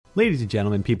Ladies and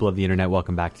gentlemen, people of the internet,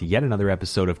 welcome back to yet another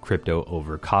episode of Crypto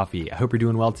Over Coffee. I hope you're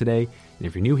doing well today. And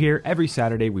if you're new here, every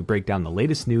Saturday we break down the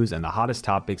latest news and the hottest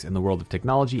topics in the world of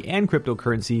technology and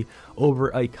cryptocurrency over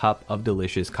a cup of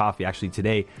delicious coffee. Actually,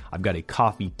 today I've got a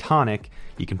coffee tonic.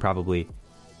 You can probably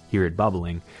hear it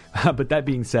bubbling. But that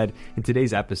being said, in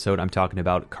today's episode, I'm talking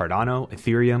about Cardano,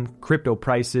 Ethereum, crypto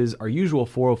prices, our usual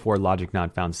 404 Logic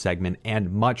Not Found segment,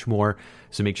 and much more.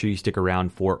 So make sure you stick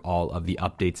around for all of the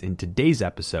updates in today's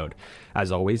episode.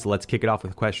 As always, let's kick it off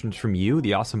with questions from you,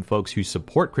 the awesome folks who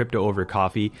support Crypto Over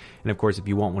Coffee. And of course, if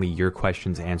you want one of your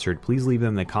questions answered, please leave them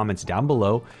in the comments down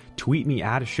below. Tweet me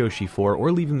at Hoshoshi4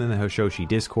 or leave them in the Hoshoshi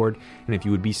Discord. And if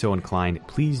you would be so inclined,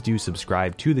 please do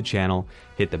subscribe to the channel,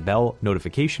 hit the bell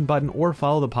notification button, or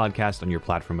follow the podcast on your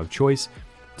platform of choice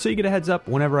so you get a heads up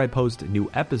whenever I post new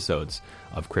episodes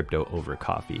of Crypto Over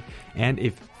Coffee. And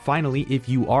if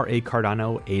you are a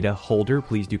Cardano ADA holder,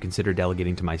 please do consider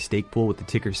delegating to my stake pool with the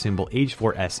ticker symbol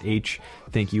H4SH.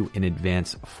 Thank you in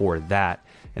advance for that.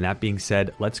 And that being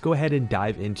said, let's go ahead and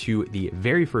dive into the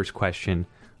very first question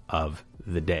of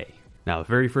the day. Now, the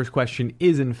very first question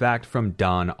is in fact from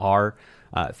Don R.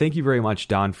 Thank you very much,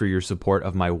 Don, for your support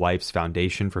of my wife's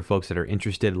foundation. For folks that are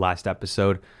interested, last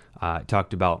episode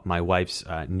talked about my wife's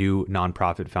new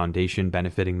nonprofit foundation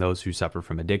benefiting those who suffer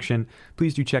from addiction.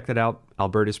 Please do check that out.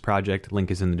 Alberta's Project,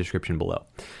 link is in the description below.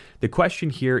 The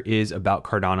question here is about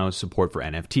Cardano's support for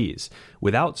NFTs.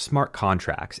 Without smart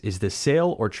contracts, is the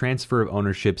sale or transfer of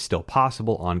ownership still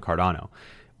possible on Cardano?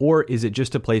 Or is it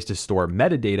just a place to store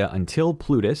metadata until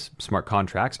Plutus, smart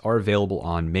contracts, are available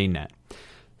on mainnet?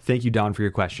 Thank you, Don, for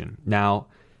your question. Now,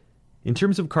 in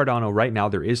terms of Cardano, right now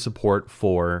there is support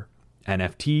for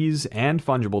NFTs and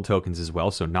fungible tokens as well,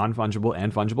 so non-fungible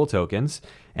and fungible tokens.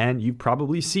 And you've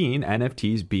probably seen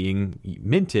NFTs being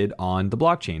minted on the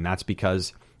blockchain. That's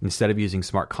because instead of using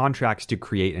smart contracts to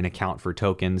create an account for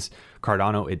tokens,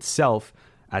 Cardano itself,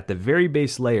 at the very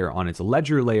base layer on its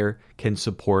ledger layer, can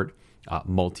support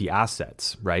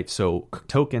multi-assets, right? So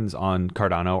tokens on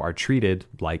Cardano are treated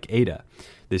like ADA.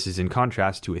 This is in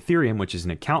contrast to Ethereum, which is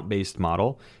an account-based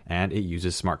model, and it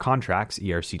uses smart contracts,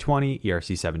 ERC20,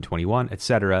 ERC721,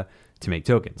 etc., to make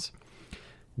tokens.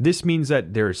 This means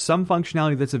that there is some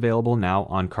functionality that's available now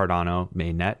on Cardano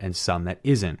mainnet and some that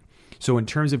isn't. So in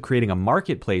terms of creating a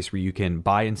marketplace where you can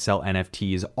buy and sell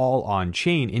NFTs all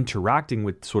on-chain, interacting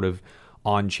with sort of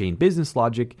on-chain business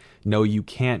logic, no, you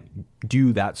can't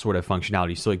do that sort of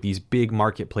functionality. So like these big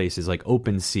marketplaces like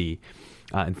OpenSea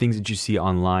and things that you see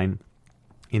online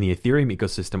in the Ethereum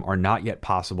ecosystem are not yet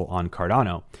possible on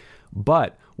Cardano.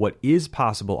 But what is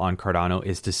possible on Cardano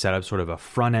is to set up sort of a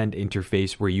front-end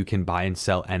interface where you can buy and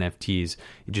sell NFTs.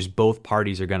 Just both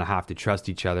parties are going to have to trust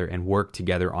each other and work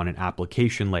together on an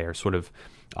application layer, sort of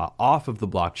off of the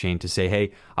blockchain to say,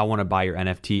 hey, I want to buy your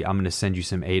NFT. I'm going to send you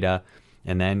some ADA,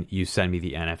 and then you send me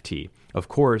the NFT. Of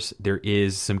course, there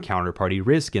is some counterparty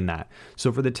risk in that.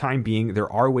 So for the time being, there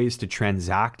are ways to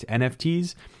transact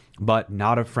NFTs, but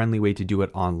not a friendly way to do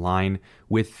it online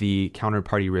with the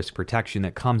counterparty risk protection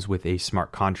that comes with a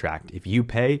smart contract. If you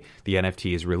pay, the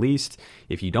NFT is released.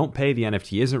 If you don't pay, the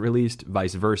NFT isn't released,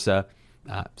 vice versa.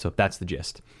 So that's the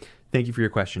gist. Thank you for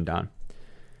your question, Don.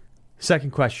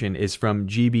 Second question is from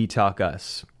GB Talk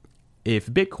Us. If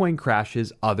Bitcoin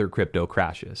crashes, other crypto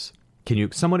crashes.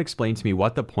 Can someone explain to me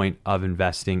what the point of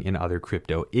investing in other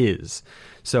crypto is?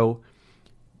 So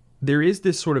there is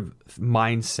this sort of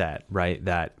mindset, right,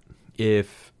 that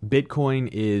if Bitcoin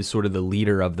is sort of the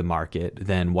leader of the market,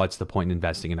 then what's the point in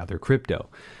investing in other crypto?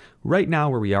 Right now,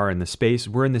 where we are in the space,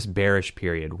 we're in this bearish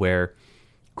period where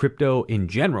crypto in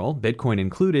general, Bitcoin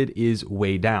included, is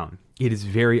way down. It is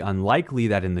very unlikely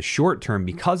that in the short term,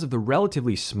 because of the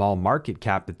relatively small market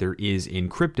cap that there is in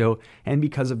crypto, and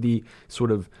because of the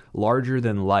sort of larger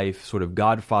than life, sort of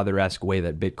Godfather-esque way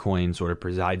that Bitcoin sort of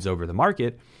presides over the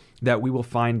market, that we will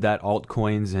find that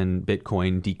altcoins and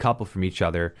Bitcoin decouple from each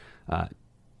other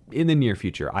in the near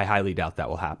future. I highly doubt that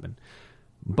will happen.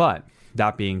 But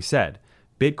that being said,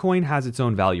 Bitcoin has its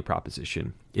own value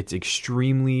proposition. It's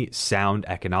extremely sound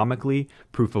economically.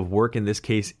 Proof of work in this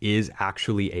case is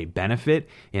actually a benefit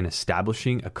in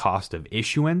establishing a cost of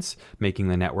issuance, making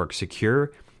the network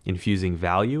secure, infusing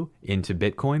value into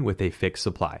Bitcoin with a fixed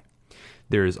supply.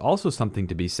 There is also something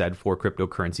to be said for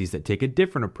cryptocurrencies that take a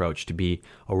different approach, to be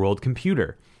a world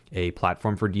computer, a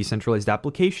platform for decentralized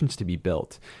applications to be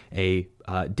built, a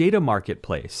data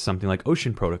marketplace, something like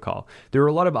Ocean Protocol. There are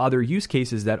a lot of other use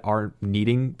cases that are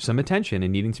needing some attention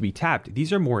and needing to be tapped.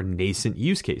 These are more nascent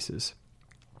use cases.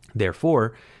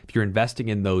 Therefore, if you're investing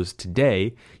in those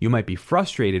today, you might be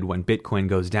frustrated when Bitcoin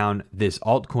goes down, this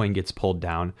altcoin gets pulled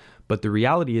down, but the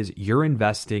reality is you're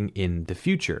investing in the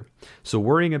future. So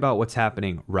worrying about what's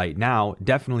happening right now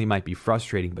definitely might be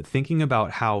frustrating, but thinking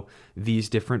about how these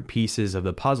different pieces of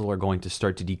the puzzle are going to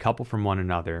start to decouple from one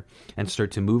another and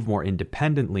start to move more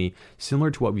independently,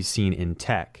 similar to what we've seen in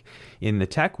tech. In the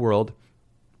tech world,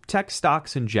 tech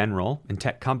stocks in general and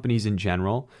tech companies in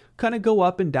general kind of go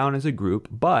up and down as a group,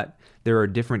 but there are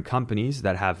different companies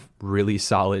that have really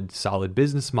solid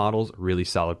business models, really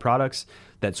solid products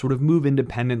that sort of move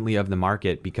independently of the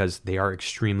market because they are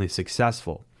extremely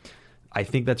successful. I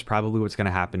think that's probably what's going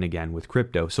to happen again with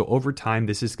crypto. So over time,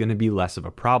 this is going to be less of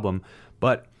a problem,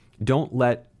 but don't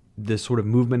let the sort of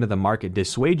movement of the market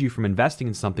dissuade you from investing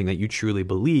in something that you truly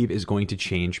believe is going to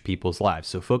change people's lives.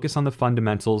 So focus on the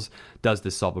fundamentals. Does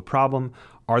this solve a problem?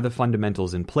 Are the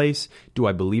fundamentals in place? Do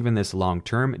I believe in this long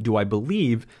term? Do I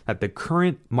believe that the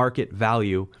current market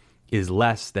value is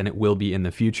less than it will be in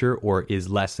the future or is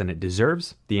less than it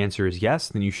deserves? The answer is yes.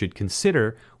 Then you should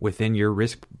consider within your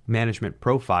risk management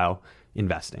profile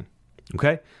investing.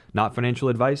 Okay? Not financial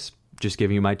advice, just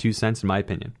giving you my 2 cents in my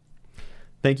opinion.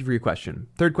 Thank you for your question.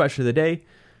 Third question of the day,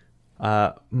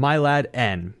 my lad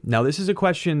N. Now, this is a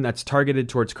question that's targeted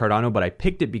towards Cardano, but I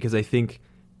picked it because I think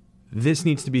this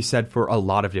needs to be said for a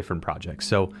lot of different projects.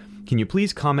 So can you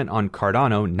please comment on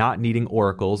Cardano not needing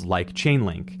oracles like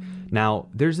Chainlink? Now,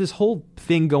 there's this whole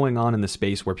thing going on in the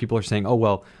space where people are saying, oh,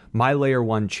 well, my layer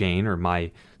 1 chain or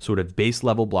my sort of base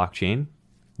level blockchain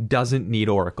doesn't need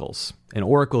oracles. And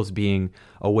oracles being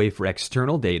a way for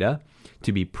external data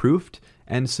to be proofed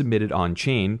and submitted on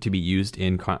chain to be used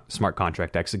in smart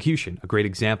contract execution. A great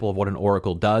example of what an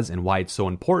oracle does and why it's so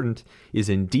important is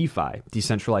in DeFi,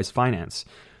 decentralized finance.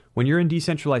 When you're in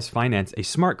decentralized finance, a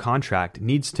smart contract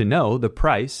needs to know the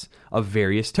price of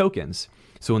various tokens.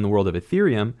 So in the world of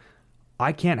Ethereum,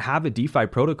 I can't have a DeFi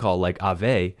protocol like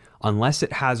Aave unless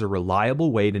it has a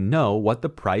reliable way to know what the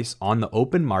price on the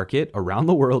open market around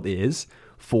the world is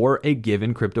for a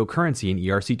given cryptocurrency in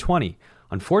ERC20.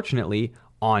 Unfortunately,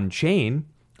 on chain,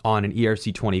 on an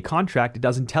ERC20 contract, it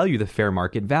doesn't tell you the fair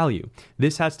market value.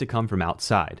 This has to come from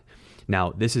outside.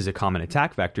 Now, this is a common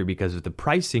attack vector because if the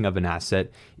pricing of an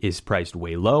asset is priced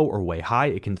way low or way high,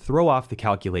 it can throw off the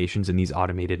calculations in these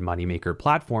automated moneymaker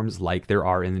platforms like there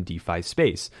are in the DeFi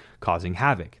space, causing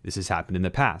havoc. This has happened in the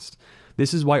past.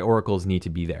 This is why oracles need to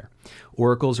be there.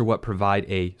 Oracles are what provide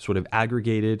a sort of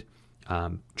aggregated,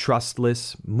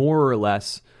 trustless, more or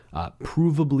less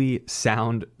provably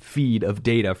sound feed of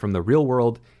data from the real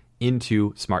world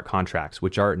into smart contracts,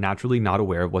 which are naturally not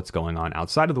aware of what's going on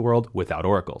outside of the world without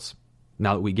oracles.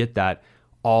 Now that we get that,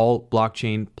 all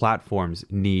blockchain platforms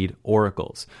need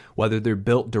oracles, whether they're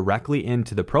built directly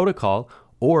into the protocol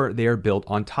or they are built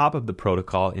on top of the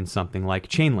protocol in something like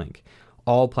Chainlink.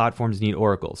 All platforms need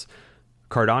oracles.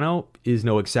 Cardano is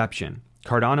no exception.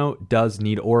 Cardano does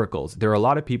need oracles. There are a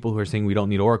lot of people who are saying we don't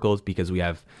need oracles because we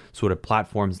have sort of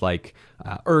platforms like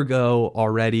Ergo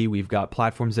already. We've got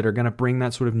platforms that are going to bring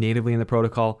that sort of natively in the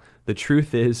protocol. The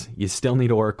truth is you still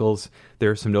need oracles.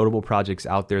 There are some notable projects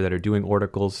out there that are doing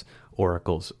oracles.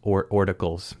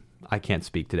 I can't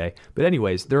speak today. But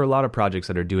anyways, there are a lot of projects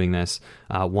that are doing this.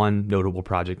 One notable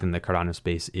project in the Cardano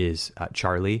space is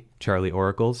Charlie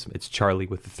Oracles. It's Charlie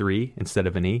with a 3 instead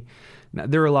of an E. Now,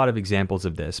 there are a lot of examples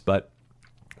of this, but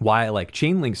why I like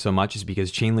Chainlink so much is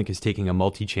because Chainlink is taking a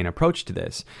multi-chain approach to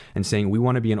this and saying we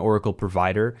want to be an Oracle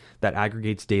provider that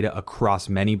aggregates data across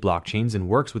many blockchains and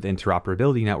works with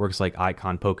interoperability networks like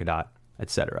Icon, Polkadot,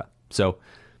 etc. So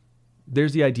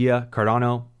there's the idea.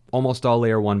 Cardano, almost all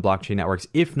layer 1 blockchain networks,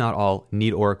 if not all,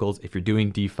 need oracles. If you're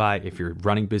doing DeFi, if you're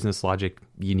running business logic,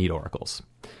 you need oracles.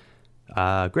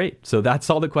 Great. So that's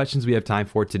all the questions we have time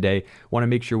for today. Want to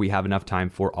make sure we have enough time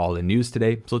for all the news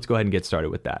today. So let's go ahead and get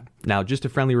started with that. Now, just a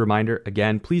friendly reminder,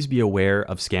 again, please be aware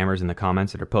of scammers in the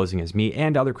comments that are posing as me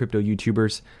and other crypto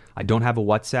YouTubers. I don't have a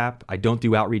WhatsApp. I don't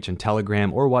do outreach on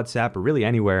Telegram or WhatsApp or really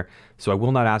anywhere. So I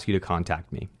will not ask you to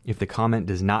contact me. If the comment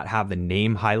does not have the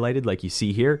name highlighted like you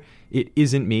see here, it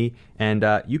isn't me. And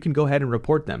you can go ahead and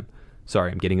report them.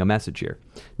 Sorry, I'm getting a message here.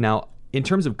 Now, in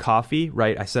terms of coffee,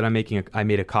 right, I said I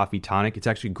made a coffee tonic. It's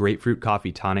actually grapefruit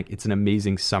coffee tonic. It's an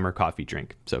amazing summer coffee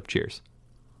drink. So cheers.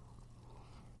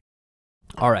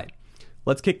 All right,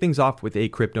 let's kick things off with a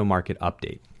crypto market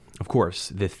update. Of course,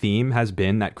 the theme has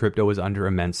been that crypto is under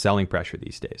immense selling pressure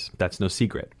these days. That's no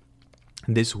secret.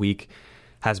 This week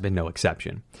has been no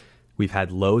exception. We've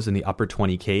had lows in the upper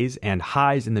 20Ks and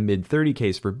highs in the mid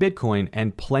 30Ks for Bitcoin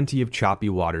and plenty of choppy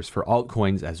waters for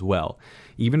altcoins as well,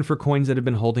 even for coins that have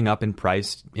been holding up in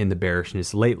price in the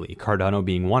bearishness lately, Cardano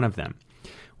being one of them.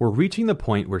 We're reaching the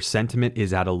point where sentiment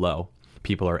is at a low.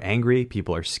 People are angry,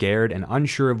 people are scared, and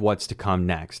unsure of what's to come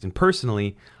next. And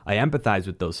personally, I empathize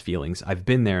with those feelings. I've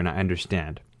been there and I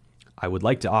understand. I would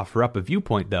like to offer up a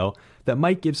viewpoint, though, that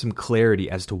might give some clarity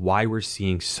as to why we're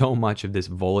seeing so much of this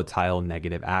volatile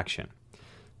negative action.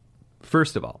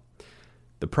 First of all,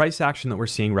 the price action that we're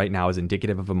seeing right now is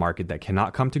indicative of a market that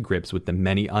cannot come to grips with the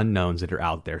many unknowns that are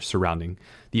out there surrounding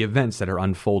the events that are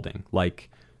unfolding, like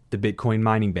the Bitcoin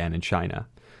mining ban in China,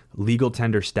 legal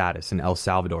tender status in El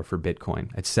Salvador for Bitcoin,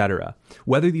 etc.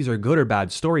 Whether these are good or bad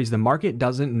stories, the market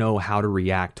doesn't know how to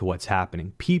react to what's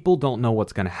happening. People don't know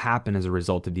what's going to happen as a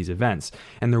result of these events,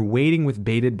 and they're waiting with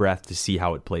bated breath to see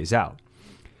how it plays out.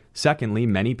 Secondly,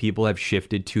 many people have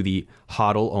shifted to the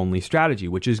HODL-only strategy,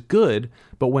 which is good,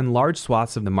 but when large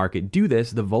swaths of the market do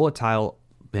this, the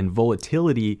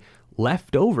volatility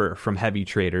left over from heavy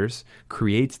traders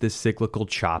creates this cyclical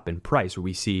chop in price where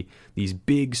we see these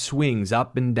big swings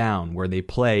up and down where they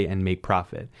play and make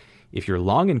profit. If you're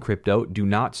long in crypto, do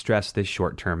not stress this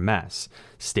short-term mess.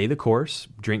 Stay the course,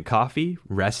 drink coffee,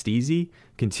 rest easy,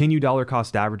 continue dollar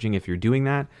cost averaging if you're doing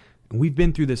that. We've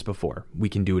been through this before. We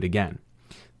can do it again.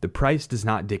 The price does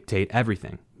not dictate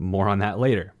everything. More on that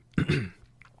later.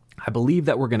 I believe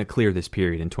that we're going to clear this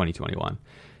period in 2021,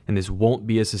 and this won't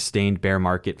be a sustained bear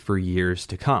market for years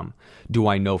to come. Do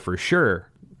I know for sure?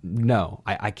 No,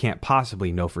 I can't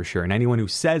possibly know for sure, and anyone who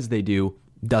says they do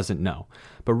doesn't know.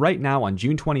 But right now, on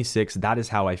June 26th, that is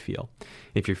how I feel.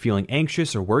 If you're feeling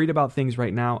anxious or worried about things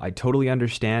right now, I totally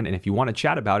understand, and if you want to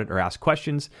chat about it or ask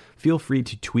questions, feel free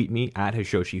to tweet me at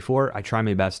Hashoshi4. I try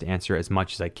my best to answer as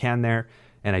much as I can there,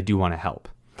 and I do want to help.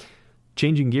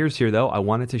 Changing gears here, though, I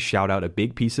wanted to shout out a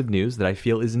big piece of news that I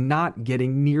feel is not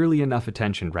getting nearly enough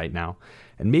attention right now.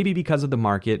 And maybe because of the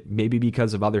market, maybe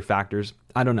because of other factors,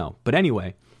 I don't know. But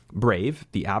anyway, Brave,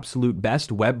 the absolute best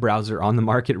web browser on the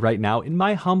market right now, in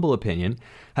my humble opinion,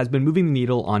 has been moving the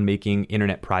needle on making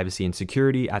internet privacy and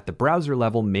security at the browser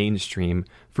level mainstream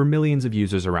for millions of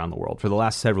users around the world for the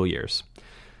last several years.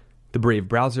 The Brave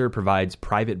browser provides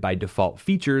private by default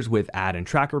features with ad and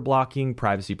tracker blocking,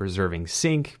 privacy-preserving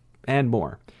sync, and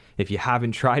more. If you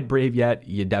haven't tried Brave yet,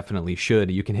 you definitely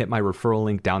should. You can hit my referral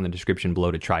link down in the description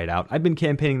below to try it out. I've been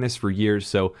campaigning this for years,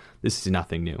 so this is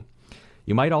nothing new.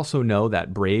 You might also know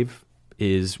that Brave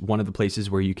is one of the places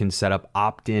where you can set up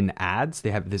opt-in ads.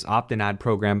 They have this opt-in ad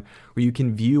program where you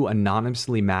can view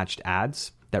anonymously matched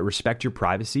ads that respect your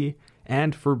privacy.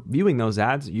 And for viewing those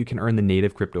ads, you can earn the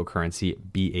native cryptocurrency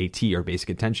BAT, or Basic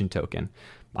Attention Token.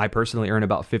 I personally earn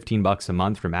about $15 a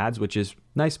month from ads, which is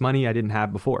nice money I didn't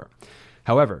have before.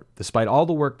 However, despite all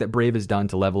the work that Brave has done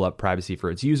to level up privacy for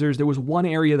its users, there was one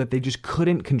area that they just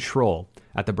couldn't control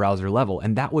at the browser level,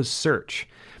 and that was search.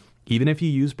 Even if you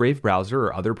use Brave browser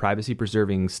or other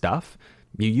privacy-preserving stuff,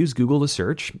 you use Google to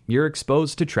search, you're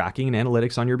exposed to tracking and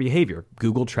analytics on your behavior.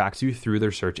 Google tracks you through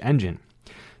their search engine.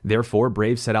 Therefore,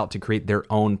 Brave set out to create their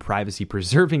own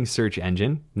privacy-preserving search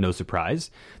engine, no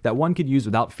surprise, that one could use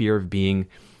without fear of being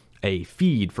a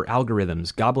feed for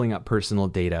algorithms gobbling up personal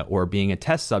data or being a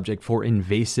test subject for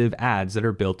invasive ads that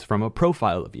are built from a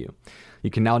profile of you.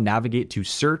 You can now navigate to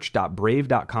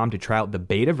search.brave.com to try out the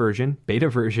beta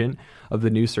version of the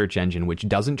new search engine, which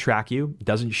doesn't track you,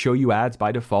 doesn't show you ads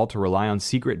by default or rely on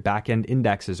secret backend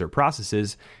indexes or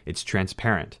processes. It's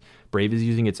transparent. Brave is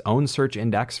using its own search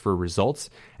index for results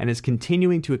and is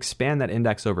continuing to expand that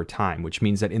index over time, which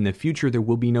means that in the future, there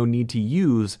will be no need to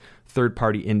use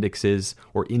third-party indices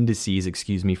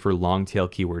for long-tail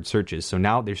keyword searches. So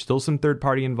now there's still some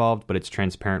third-party involved, but it's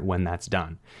transparent when that's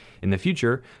done. In the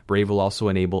future, Brave will also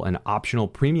enable an optional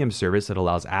premium service that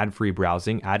allows ad-free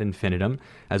browsing ad infinitum,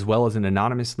 as well as an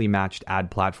anonymously matched ad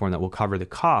platform that will cover the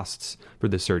costs for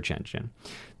the search engine.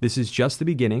 This is just the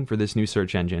beginning for this new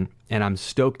search engine, and I'm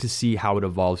stoked to see how it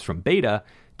evolves from beta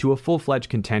to a full-fledged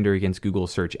contender against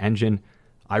Google's search engine.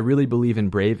 I really believe in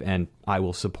Brave, and I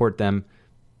will support them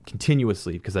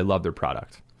continuously because I love their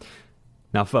product.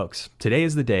 Now, folks, today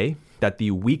is the day that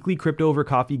the weekly Crypto Over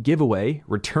Coffee giveaway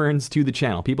returns to the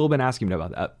channel. People have been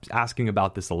asking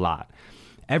about this a lot.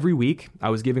 Every week, I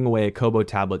was giving away a Kobo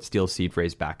tablet steel seed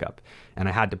phrase backup, and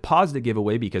I had to pause the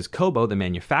giveaway because Kobo, the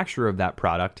manufacturer of that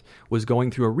product, was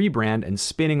going through a rebrand and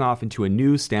spinning off into a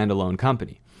new standalone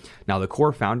company. Now, the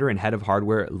core founder and head of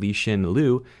hardware, Li-Shin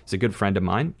Liu, is a good friend of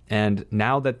mine, and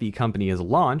now that the company is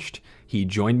launched, he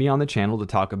joined me on the channel to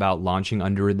talk about launching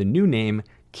under the new name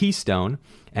Keystone,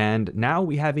 and now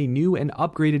we have a new and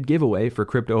upgraded giveaway for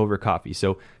Crypto Over Coffee.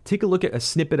 So take a look at a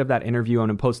snippet of that interview. I'm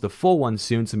going to post the full one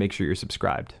soon, so make sure you're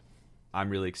subscribed. I'm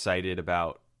really excited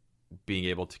about being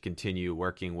able to continue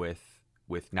working with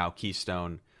now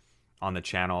Keystone on the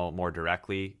channel more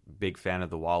directly. Big fan of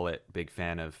the wallet, big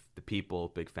fan of the people,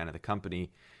 big fan of the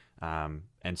company. And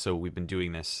so we've been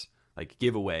doing this like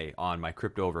giveaway on my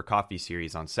Crypto Over Coffee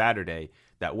series on Saturday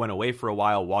that went away for a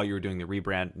while you were doing the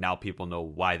rebrand. Now people know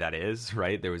why that is,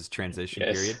 right? There was a transition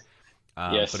period.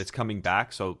 But it's coming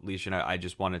back. So Licen, I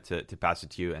just wanted to pass it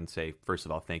to you and say, first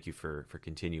of all, thank you for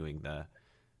continuing the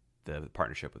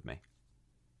partnership with me.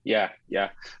 Yeah.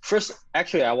 First,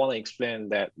 actually, I want to explain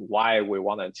that why we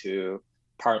wanted to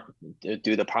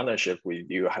do the partnership with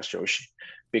you, Hashoshi,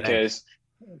 because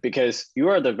you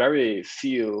are the very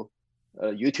few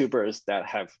YouTubers that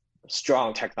have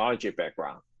strong technology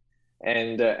background,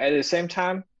 and at the same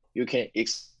time, you can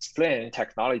explain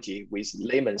technology with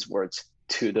layman's words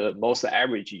to the most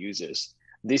average users.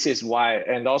 This is why,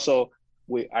 and also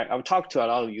I've talked to a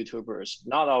lot of YouTubers.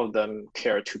 Not all of them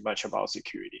care too much about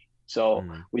security. So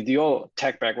with your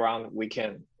tech background, we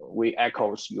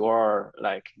echo your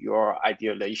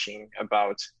ideation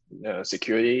about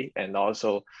security, and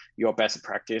also your best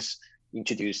practice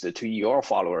introduced to your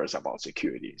followers about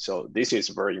security. So this is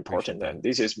very important, and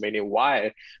this is mainly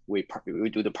why we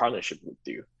do the partnership with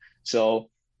you. So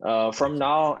from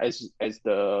now, as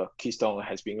the Keystone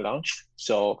has been launched,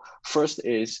 so first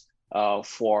is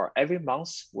for every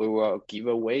month we will give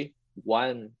away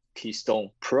one Keystone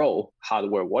Pro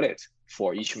hardware wallet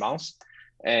for each month,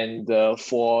 and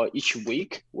for each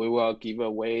week we will give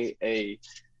away a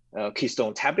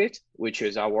Keystone tablet, which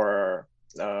is our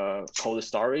cold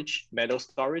storage, metal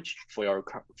storage for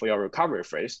your recovery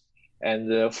phase.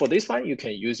 And for this one, you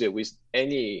can use it with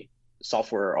any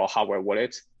software or hardware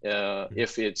wallet.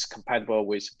 If it's compatible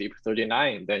with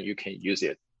BIP39, then you can use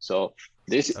it. So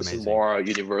this is more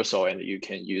universal, and you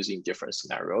can use in different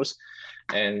scenarios.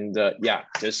 And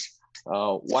just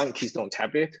one Keystone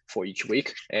tablet for each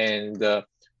week, and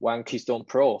one Keystone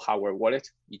Pro hardware wallet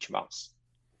each month.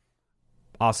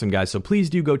 Awesome, guys. So please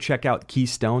do go check out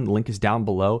Keystone. The link is down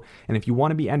below. And if you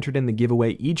want to be entered in the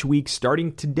giveaway each week,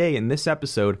 starting today in this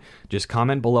episode, just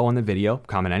comment below on the video,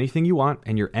 comment anything you want,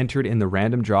 and you're entered in the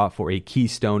random draw for a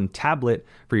Keystone tablet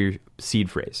for your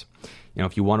seed phrase.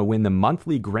 If you want to win the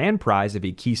monthly grand prize of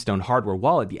a Keystone hardware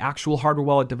wallet, the actual hardware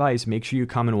wallet device, make sure you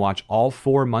come and watch all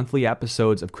 4 monthly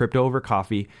episodes of Crypto Over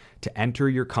Coffee to enter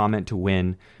your comment to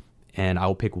win. And I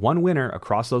will pick one winner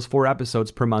across those 4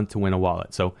 episodes per month to win a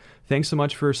wallet. So thanks so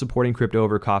much for supporting Crypto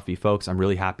Over Coffee, folks. I'm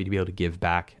really happy to be able to give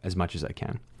back as much as I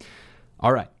can.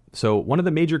 All right. So one of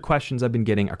the major questions I've been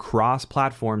getting across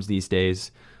platforms these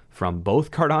days from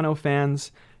both Cardano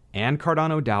fans and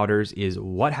Cardano doubters is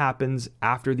what happens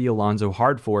after the Alonzo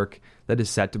hard fork that is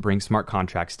set to bring smart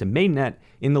contracts to mainnet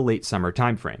in the late summer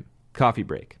timeframe. Coffee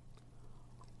break.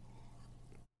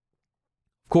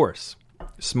 Of course,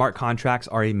 smart contracts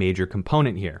are a major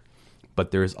component here,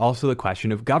 but there is also the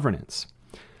question of governance.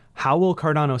 How will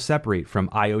Cardano separate from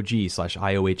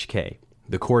IOG/IOHK,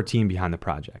 the core team behind the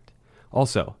project?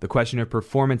 Also, the question of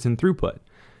performance and throughput.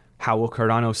 How will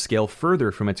Cardano scale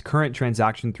further from its current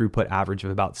transaction throughput average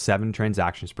of about 7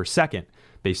 transactions per second,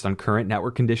 based on current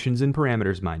network conditions and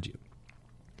parameters, mind you?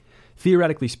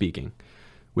 Theoretically speaking,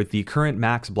 with the current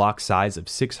max block size of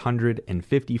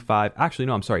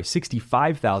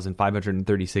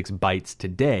 65,536 bytes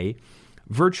today,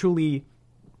 virtually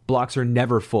blocks are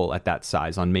never full at that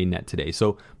size on mainnet today,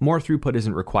 so more throughput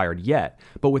isn't required yet.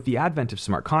 But with the advent of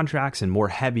smart contracts and more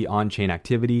heavy on-chain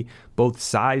activity, both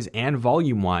size and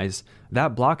volume-wise,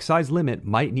 that block size limit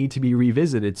might need to be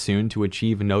revisited soon to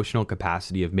achieve a notional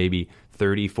capacity of maybe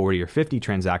 30, 40, or 50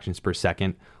 transactions per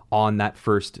second on that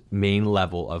first main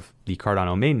level of the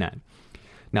Cardano mainnet.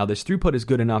 Now, this throughput is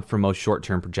good enough for most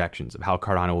short-term projections of how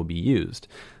Cardano will be used.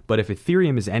 But if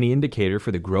Ethereum is any indicator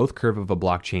for the growth curve of a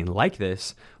blockchain like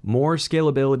this, more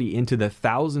scalability into the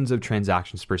thousands of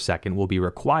transactions per second will be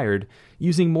required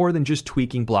using more than just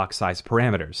tweaking block size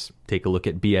parameters. Take a look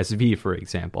at BSV, for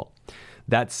example.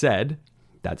 That said,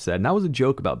 and that was a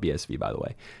joke about BSV, by the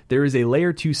way, there is a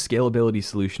layer 2 scalability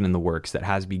solution in the works that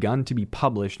has begun to be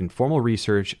published in formal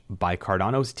research by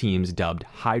Cardano's teams dubbed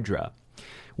Hydra.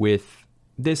 With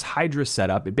this Hydra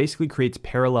setup, it basically creates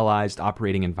parallelized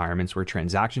operating environments where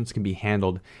transactions can be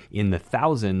handled in the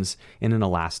thousands in an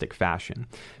elastic fashion,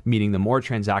 meaning the more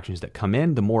transactions that come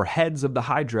in, the more heads of the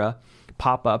Hydra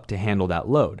pop up to handle that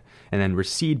load, and then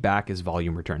recede back as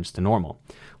volume returns to normal.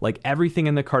 Like everything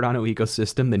in the Cardano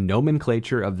ecosystem, the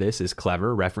nomenclature of this is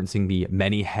clever, referencing the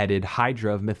many-headed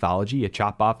Hydra of mythology, a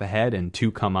chop off a head and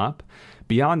 2 come up.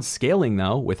 Beyond scaling,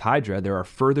 though, with Hydra, there are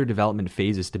further development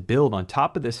phases to build on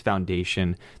top of this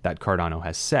foundation that Cardano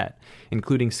has set,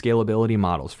 including scalability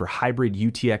models for hybrid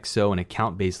UTXO and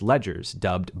account-based ledgers,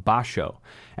 dubbed Basho,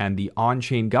 and the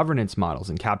on-chain governance models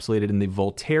encapsulated in the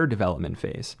Voltaire development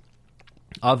phase.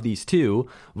 Of these two,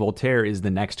 Voltaire is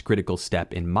the next critical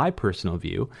step in my personal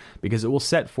view, because it will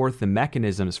set forth the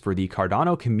mechanisms for the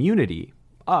Cardano community,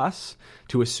 us,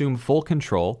 to assume full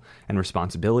control and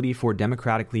responsibility for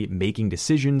democratically making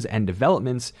decisions and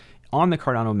developments on the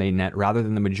Cardano mainnet, rather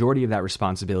than the majority of that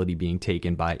responsibility being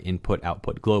taken by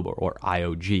Input-Output Global, or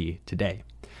IOG, today.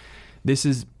 This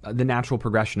is the natural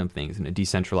progression of things in a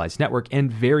decentralized network,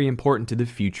 and very important to the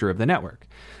future of the network.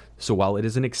 So while it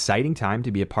is an exciting time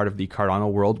to be a part of the Cardano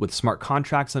world with smart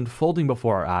contracts unfolding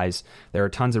before our eyes, there are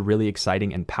tons of really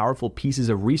exciting and powerful pieces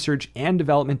of research and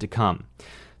development to come.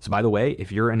 So by the way,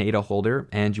 if you're an ADA holder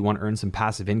and you want to earn some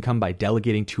passive income by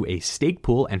delegating to a stake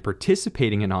pool and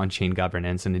participating in on-chain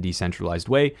governance in a decentralized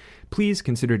way, please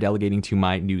consider delegating to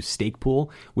my new stake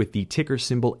pool with the ticker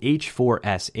symbol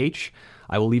H4SH.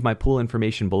 I will leave my pool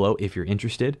information below if you're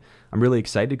interested. I'm really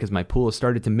excited because my pool has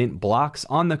started to mint blocks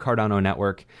on the Cardano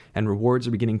network, and rewards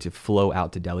are beginning to flow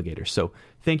out to delegators. So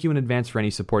thank you in advance for any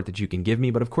support that you can give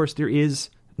me, but of course there is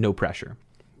no pressure.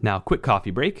 Now, quick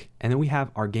coffee break, and then we have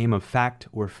our game of Fact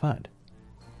or FUD.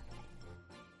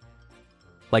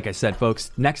 Like I said,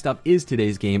 folks, next up is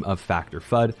today's game of Fact or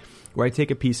FUD, where I take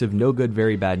a piece of no good,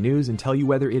 very bad news and tell you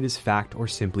whether it is fact or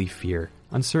simply fear,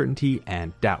 uncertainty,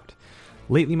 and doubt.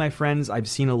 Lately, my friends, I've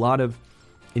seen a lot of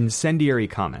incendiary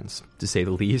comments, to say the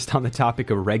least, on the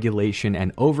topic of regulation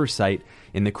and oversight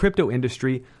in the crypto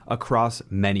industry across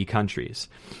many countries.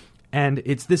 And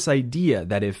it's this idea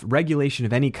that if regulation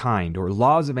of any kind or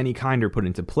laws of any kind are put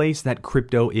into place, that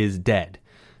crypto is dead.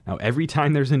 Now, every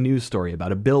time there's a news story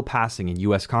about a bill passing in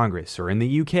US Congress or in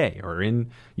the UK or in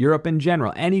Europe in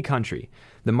general, any country,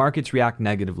 the markets react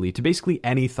negatively to basically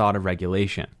any thought of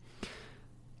regulation.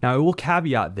 Now, I will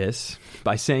caveat this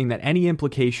by saying that any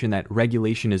implication that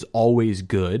regulation is always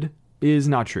good is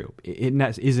not true. It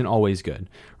isn't always good.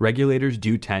 Regulators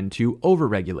do tend to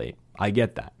overregulate. I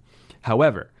get that.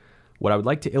 However, what I would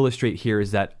like to illustrate here is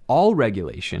that all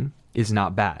regulation is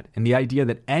not bad, and the idea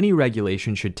that any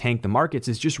regulation should tank the markets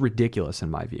is just ridiculous in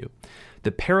my view.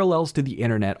 The parallels to the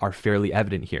internet are fairly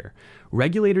evident here.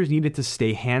 Regulators needed to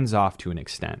stay hands-off to an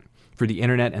extent for the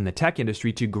internet and the tech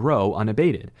industry to grow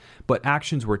unabated, but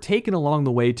actions were taken along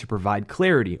the way to provide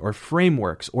clarity or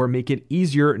frameworks or make it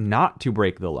easier not to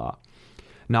break the law.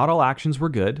 Not all actions were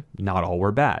good, not all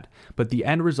were bad, but the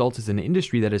end result is an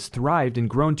industry that has thrived and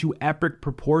grown to epic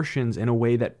proportions in a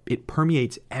way that it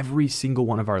permeates every single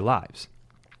one of our lives.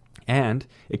 And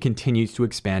it continues to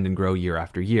expand and grow year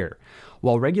after year.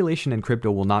 While regulation in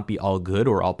crypto will not be all good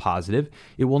or all positive,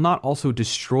 it will not also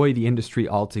destroy the industry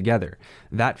altogether.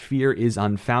 That fear is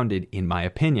unfounded, in my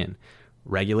opinion.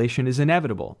 Regulation is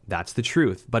inevitable. That's the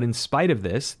truth. But in spite of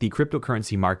this, the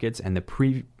cryptocurrency markets and the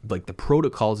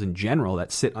protocols in general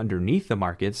that sit underneath the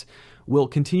markets will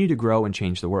continue to grow and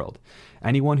change the world.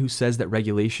 Anyone who says that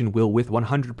regulation will with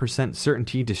 100%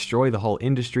 certainty destroy the whole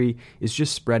industry is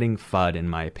just spreading FUD, in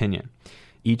my opinion.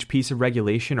 Each piece of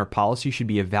regulation or policy should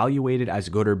be evaluated as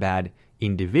good or bad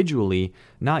individually,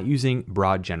 not using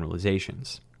broad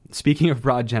generalizations. Speaking of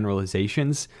broad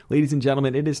generalizations, ladies and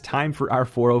gentlemen, it is time for our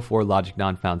 404 Logic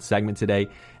Non-Found segment today.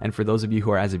 And for those of you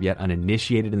who are as of yet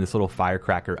uninitiated in this little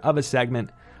firecracker of a segment,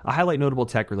 I highlight notable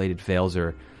tech-related fails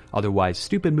or otherwise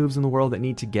stupid moves in the world that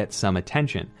need to get some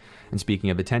attention. And speaking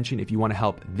of attention, if you want to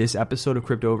help this episode of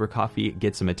Crypto Over Coffee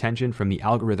get some attention from the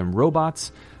algorithm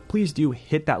robots, please do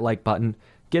hit that like button,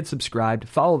 get subscribed,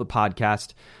 follow the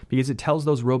podcast, because it tells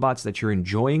those robots that you're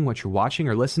enjoying what you're watching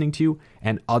or listening to,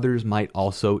 and others might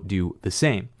also do the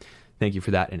same. Thank you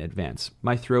for that in advance.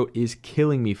 My throat is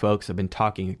killing me, folks. I've been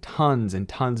talking tons and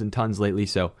tons and tons lately,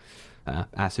 so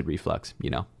acid reflux,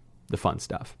 the fun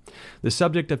stuff. The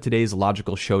subject of today's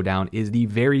logical showdown is the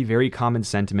very, very common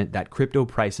sentiment that crypto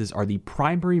prices are the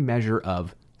primary measure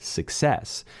of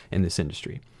success in this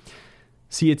industry.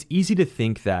 See, it's easy to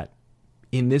think that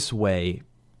in this way,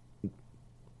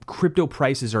 crypto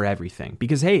prices are everything.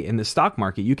 Because, hey, in the stock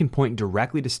market, you can point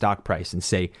directly to stock price and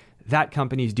say, that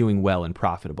company is doing well and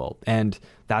profitable. And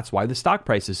that's why the stock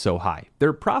price is so high.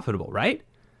 They're profitable, right?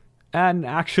 And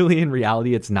actually, in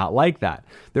reality, it's not like that.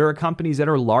 There are companies that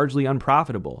are largely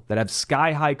unprofitable, that have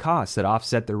sky-high costs that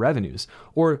offset their revenues,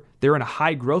 or they're in a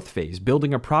high growth phase,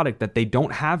 building a product that they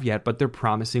don't have yet, but they're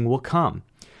promising will come.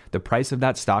 The price of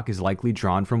that stock is likely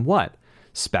drawn from what?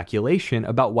 speculation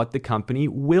about what the company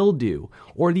will do,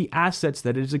 or the assets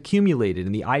that it has accumulated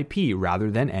in the IP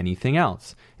rather than anything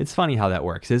else. It's funny how that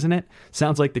works, isn't it?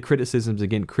 Sounds like the criticisms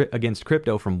against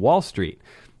crypto from Wall Street.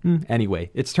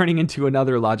 Anyway, it's turning into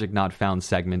another Logic Not Found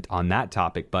segment on that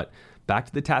topic, but back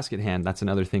to the task at hand, that's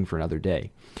another thing for another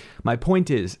day. My point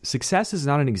is, success is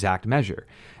not an exact measure,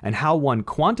 and how one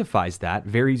quantifies that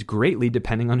varies greatly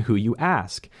depending on who you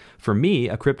ask. For me,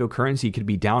 a cryptocurrency could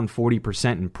be down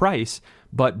 40% in price,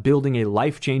 but building a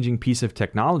life-changing piece of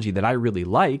technology that I really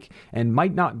like and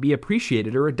might not be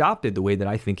appreciated or adopted the way that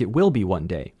I think it will be one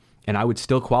day. And I would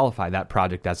still qualify that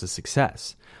project as a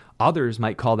success. Others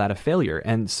might call that a failure,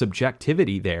 and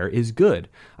subjectivity there is good.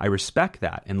 I respect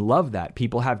that and love that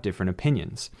people have different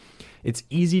opinions. It's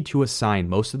easy to assign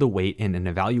most of the weight in an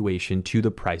evaluation to the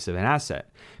price of an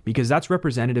asset, because that's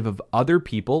representative of other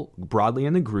people broadly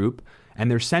in the group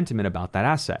and their sentiment about that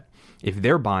asset. If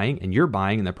they're buying and you're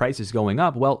buying and the price is going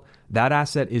up, well, that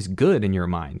asset is good in your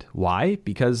mind. Why?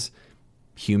 Because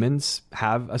humans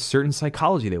have a certain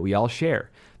psychology that we all share.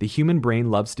 The human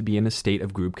brain loves to be in a state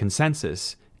of group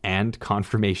consensus and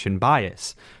confirmation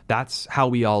bias. That's how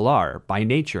we all are by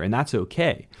nature, and that's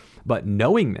okay. But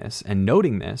knowing this and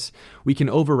noting this, we can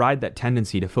override that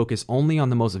tendency to focus only on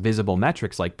the most visible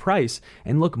metrics like price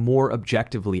and look more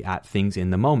objectively at things in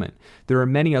the moment. There are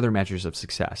many other measures of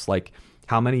success, like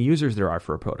how many users there are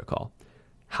for a protocol,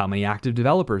 how many active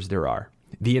developers there are,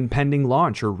 the impending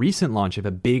launch or recent launch of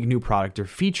a big new product or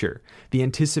feature, the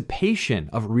anticipation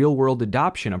of real-world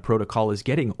adoption a protocol is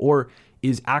getting or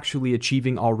is actually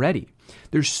achieving already.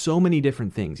 There's so many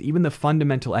different things, even the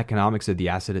fundamental economics of the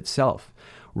asset itself.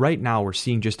 Right now, we're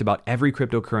seeing just about every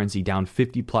cryptocurrency down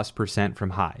 50+% from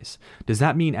highs. Does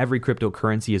that mean every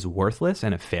cryptocurrency is worthless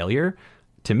and a failure?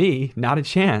 To me, not a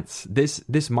chance.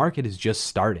 This market is just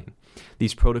starting.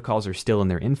 These protocols are still in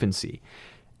their infancy.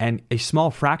 And a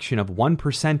small fraction of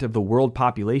 1% of the world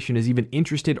population is even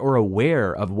interested or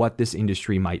aware of what this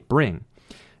industry might bring.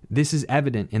 This is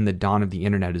evident in the dawn of the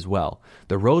internet as well.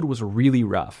 The road was really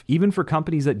rough, even for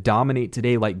companies that dominate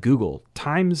today like Google.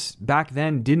 Times back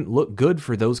then didn't look good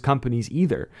for those companies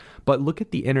either. But look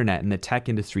at the internet and the tech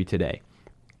industry today.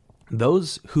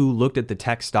 Those who looked at the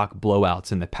tech stock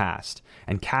blowouts in the past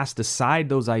and cast aside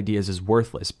those ideas as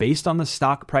worthless based on the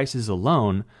stock prices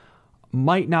alone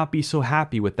might not be so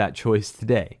happy with that choice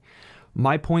today.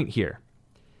 My point here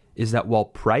is that while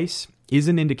price is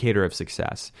an indicator of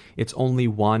success, it's only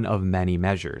one of many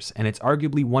measures, and it's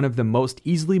arguably one of the most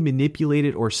easily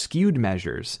manipulated or skewed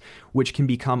measures, which can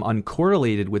become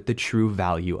uncorrelated with the true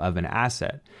value of an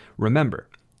asset. Remember,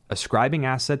 ascribing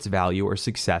assets value or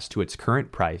success to its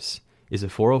current price is a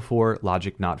 404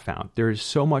 logic not found. There is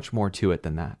so much more to it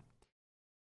than that.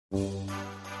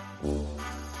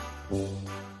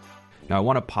 Now, I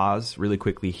want to pause really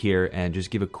quickly here and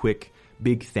just give a quick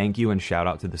big thank you and shout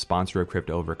out to the sponsor of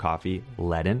Crypto Over Coffee,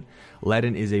 Ledn.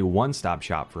 Ledn is a one-stop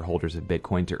shop for holders of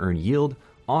Bitcoin to earn yield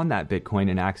on that Bitcoin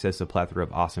and access a plethora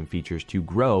of awesome features to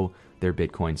grow their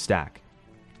Bitcoin stack.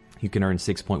 You can earn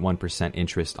 6.1%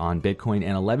 interest on Bitcoin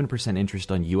and 11%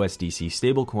 interest on USDC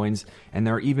stablecoins, and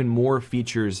there are even more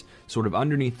features sort of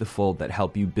underneath the fold that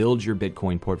help you build your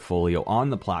Bitcoin portfolio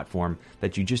on the platform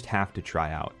that you just have to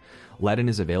try out. Ledn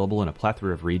is available in a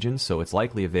plethora of regions, so it's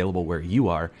likely available where you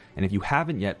are. And if you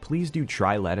haven't yet, please do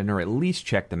try Ledn or at least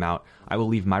check them out. I will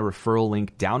leave my referral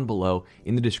link down below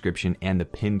in the description and the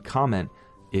pinned comment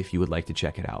if you would like to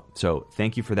check it out. So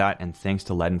thank you for that, and thanks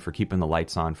to Ledn for keeping the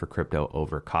lights on for Crypto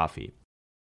Over Coffee.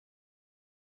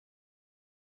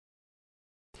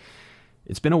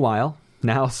 It's been a while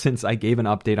now since I gave an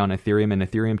update on Ethereum and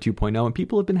Ethereum 2.0, and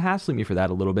people have been hassling me for that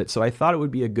a little bit, so I thought it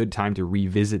would be a good time to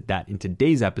revisit that in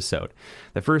today's episode.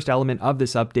 The first element of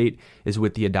this update is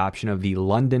with the adoption of the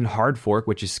London hard fork,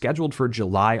 which is scheduled for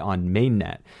July on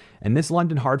mainnet. And this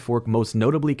London hard fork most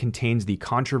notably contains the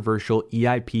controversial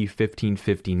EIP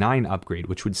 1559 upgrade,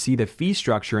 which would see the fee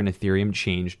structure in Ethereum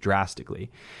change drastically.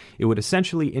 It would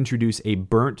essentially introduce a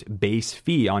burnt base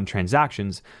fee on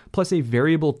transactions, plus a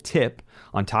variable tip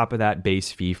on top of that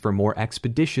base fee for more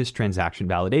expeditious transaction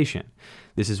validation.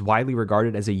 This is widely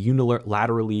regarded as a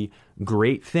unilaterally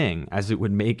great thing, as it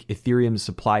would make Ethereum's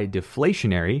supply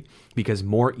deflationary because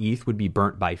more ETH would be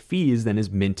burnt by fees than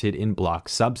is minted in block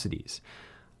subsidies.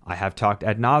 I have talked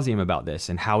ad nauseum about this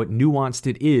and how nuanced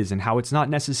it is and how it's not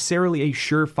necessarily a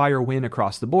surefire win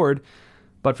across the board,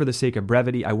 but for the sake of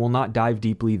brevity, I will not dive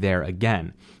deeply there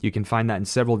again. You can find that in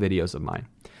several videos of mine.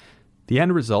 The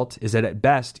end result is that at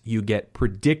best, you get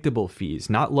predictable fees,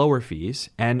 not lower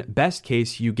fees, and best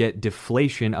case, you get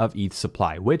deflation of ETH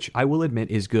supply, which I will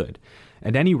admit is good.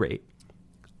 At any rate,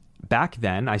 back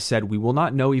then, I said we will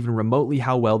not know even remotely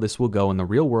how well this will go in the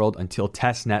real world until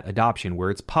testnet adoption, where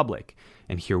it's public.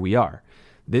 And here we are.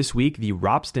 This week, the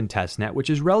Ropsten testnet, which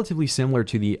is relatively similar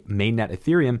to the mainnet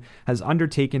Ethereum, has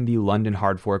undertaken the London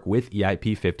hard fork with EIP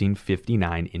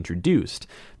 1559 introduced.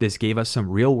 This gave us some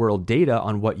real-world data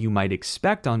on what you might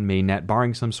expect on mainnet,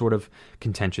 barring some sort of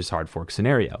contentious hard fork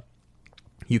scenario.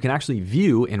 You can actually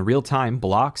view in real time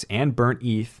blocks and burnt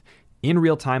ETH in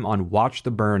real time on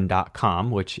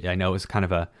watchtheburn.com, which I know is kind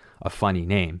of a funny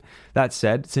name. That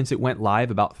said, since it went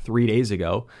live about 3 days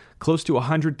ago, close to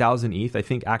 100,000 ETH, I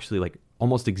think actually like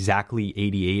almost exactly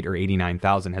 88 or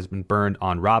 89,000 has been burned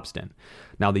on Ropsten.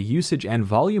 Now, the usage and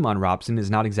volume on Ropsten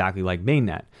is not exactly like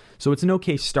mainnet, so it's an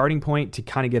okay starting point to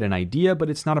kind of get an idea,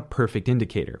 but it's not a perfect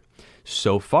indicator.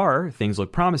 So far, things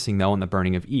look promising though on the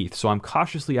burning of ETH, so I'm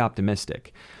cautiously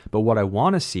optimistic. But what I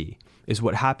want to see is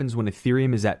what happens when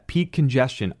Ethereum is at peak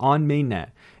congestion on mainnet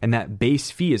and that base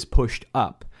fee is pushed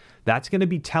up. That's going to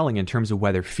be telling in terms of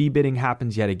whether fee bidding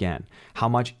happens yet again, how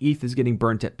much ETH is getting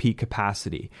burnt at peak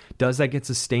capacity. Does that get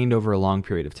sustained over a long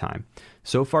period of time?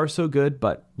 So far, so good,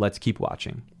 but let's keep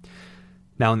watching.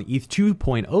 Now, on the ETH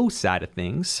 2.0 side of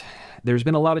things, there's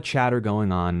been a lot of chatter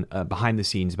going on behind the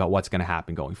scenes about what's going to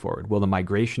happen going forward. Will the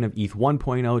migration of ETH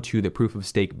 1.0 to the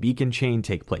proof-of-stake beacon chain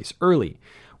take place early?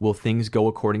 Will things go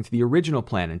according to the original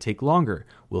plan and take longer?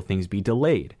 Will things be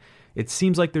delayed? It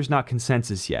seems like there's not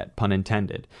consensus yet, pun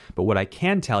intended. But what I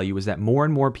can tell you is that more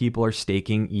and more people are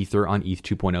staking Ether on ETH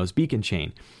 2.0's beacon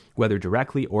chain, whether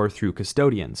directly or through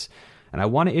custodians. And I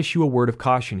want to issue a word of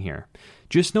caution here.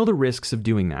 Just know the risks of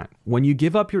doing that. When you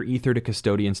give up your Ether to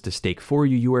custodians to stake for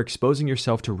you, you are exposing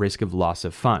yourself to risk of loss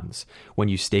of funds. When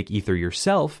you stake Ether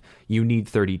yourself, you need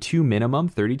 32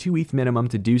 ETH minimum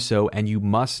to do so, and you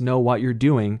must know what you're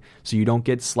doing so you don't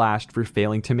get slashed for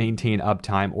failing to maintain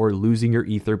uptime or losing your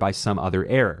Ether by some other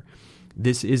error.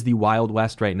 This is the Wild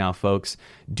West right now, folks.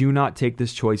 Do not take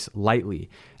this choice lightly,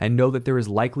 and know that there is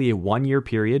likely a 1-year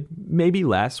period, maybe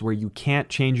less, where you can't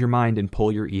change your mind and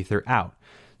pull your Ether out.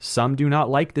 Some do not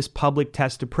like this public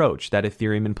test approach that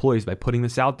Ethereum employs by putting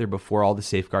this out there before all the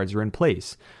safeguards are in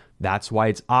place. That's why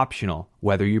it's optional,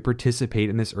 whether you participate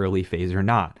in this early phase or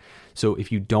not. So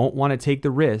if you don't want to take the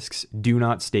risks, do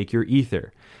not stake your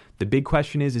Ether. The big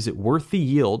question is it worth the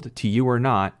yield to you or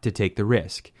not to take the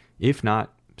risk? If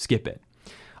not, skip it.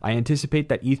 I anticipate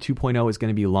that ETH 2.0 is going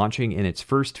to be launching in its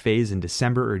first phase in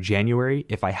December or January.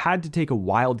 If I had to take a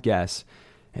wild guess,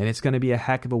 and it's going to be a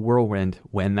heck of a whirlwind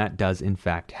when that does in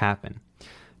fact happen.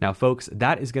 Now, folks,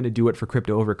 that is going to do it for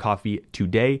Crypto Over Coffee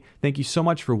today. Thank you so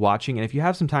much for watching. And if you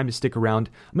have some time to stick around,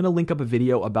 I'm going to link up a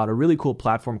video about a really cool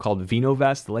platform called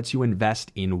VinoVest that lets you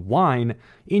invest in wine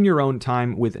in your own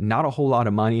time with not a whole lot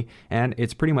of money. And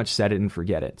it's pretty much set it and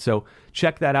forget it. So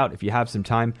check that out if you have some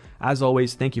time. As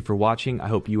always, thank you for watching. I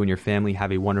hope you and your family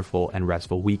have a wonderful and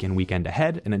restful week and weekend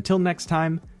ahead. And until next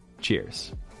time,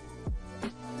 cheers.